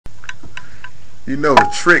You know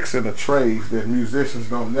the tricks and the trades that musicians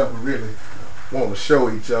don't never really want to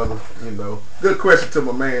show each other. You know, good question to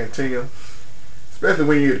my man Tim. Especially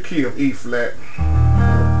when you're in the key of E flat.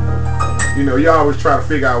 You know, you always try to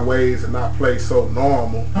figure out ways to not play so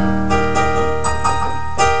normal.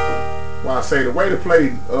 Well, I say the way to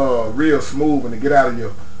play real smooth and to get out of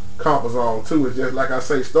your comfort zone too is just like I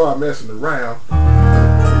say, start messing around.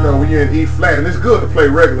 You know, when you're in E flat, and it's good to play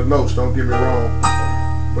regular notes, don't get me wrong.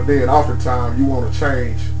 But then oftentimes you want to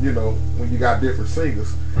change, you know, when you got different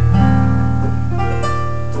singers.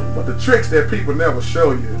 But the tricks that people never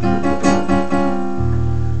show you,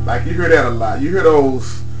 like you hear that a lot. You hear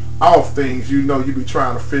those off things you know you be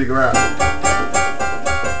trying to figure out.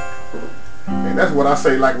 And that's what I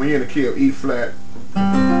say, like when you're in the key of E flat,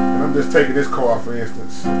 and I'm just taking this chord for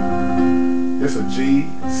instance. It's a G,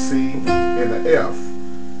 C, and an F.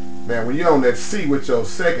 Now when you're on that C with your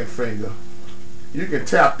second finger, you can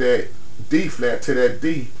tap that D flat to that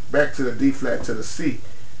D, back to the D flat to the C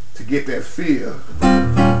to get that feel.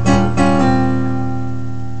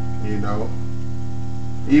 You know,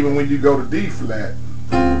 even when you go to D flat,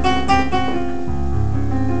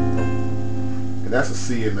 and that's a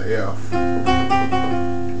C and the F.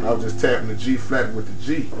 And I was just tapping the G flat with the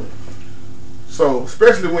G. So,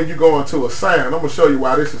 especially when you go into a sound, I'm going to show you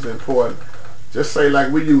why this is important. Just say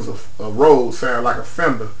like we use a Rhodes sound, like a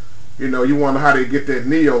Fender. You know, you wonder how they get that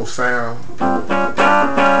neo sound.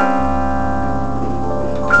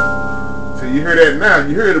 So you hear that now.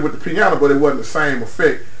 You heard it with the piano, but it wasn't the same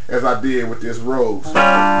effect as I did with this Rhodes.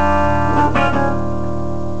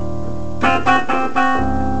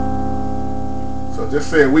 So just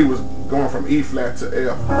say we was going from E flat to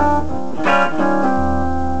F.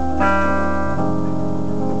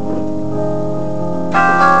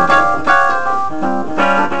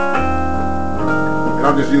 And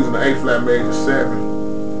I'm just using the A flat major 7,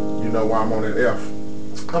 you know, while I'm on that F.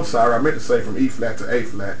 I'm sorry, I meant to say from E flat to A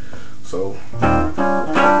flat. So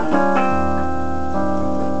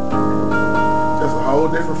just a whole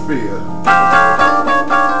different feel.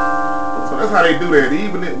 So that's how they do that.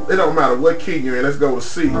 Even it don't matter what key you're in. Let's go to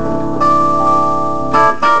C.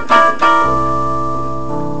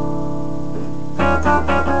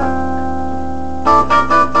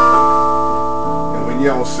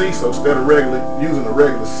 You're on C, so instead of using a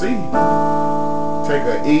regular C, take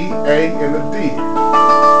a E, A, and a D.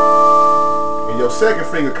 And your second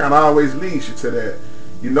finger kind of always leads you to that.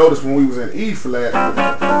 You notice when we was in E flat,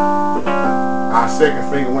 our second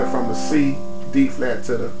finger went from the C, D flat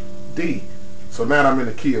to the D. So now I'm in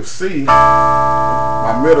the key of C.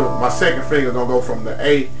 My second finger gonna go from the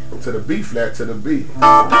A to the B flat to the B.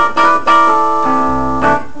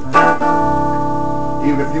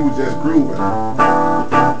 Even if you were just grooving.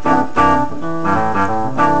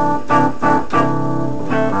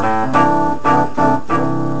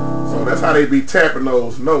 So that's how they be tapping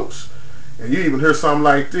those notes. And you even hear something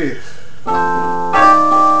like this. You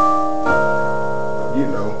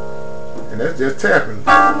know, and that's just tapping.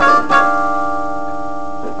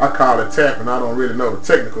 I call it tapping. I don't really know the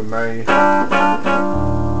technical name.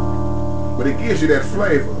 But it gives you that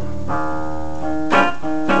flavor.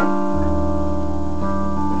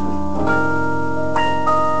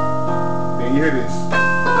 You hear this.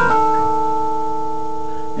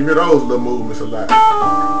 You hear those little movements a lot.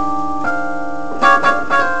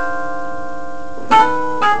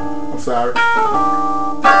 I'm sorry.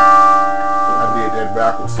 I did that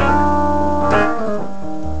backwards.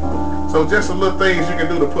 So just some little things you can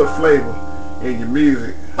do to put flavor in your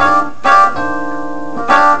music.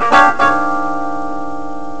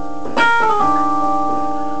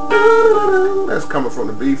 That's coming from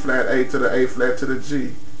the B flat, A to the A flat to the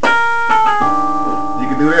G. You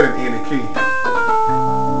can do that in any key.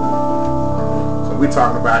 So we're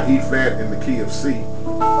talking about E flat in the key of C.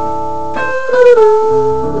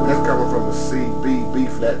 That's coming from the C, B, B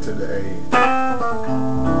flat to the A.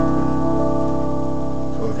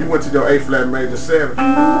 So if you went to your A flat major 7,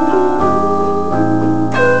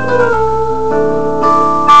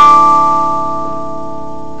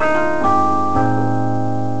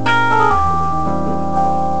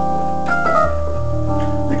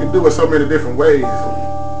 do it so many different ways.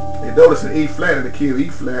 You notice an E flat in the key of E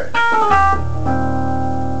flat,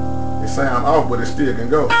 it sounds off, but it still can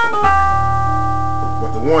go.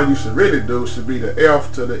 But the one you should really do should be the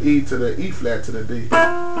F to the E to the E flat to the D.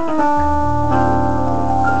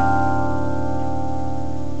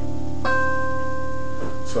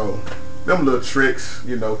 So them little tricks,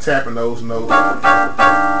 you know, tapping those notes.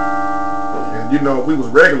 And you know, if we was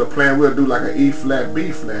regular playing, we'll do like an E flat,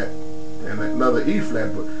 B flat, and another E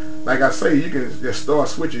flat. But like I say, you can just start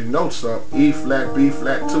switching notes up, E flat, B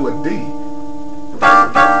flat to a D.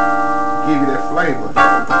 Give you that flavor.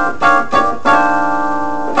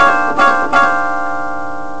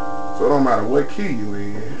 So it don't matter what key you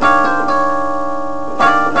in.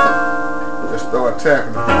 Just start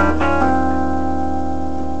tapping it.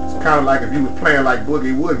 It's kind of like if you was playing like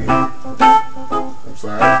Boogie Woogie. I'm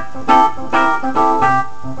sorry.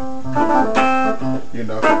 You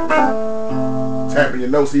know, tapping your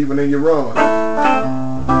notes even in your runs.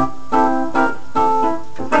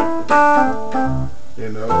 You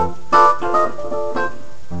know.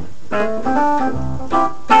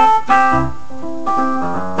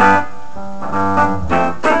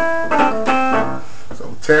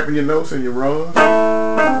 So tapping your notes in your runs.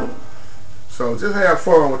 So just have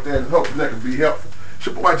fun with that and hope that can be helpful. It's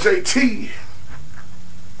your boy JT.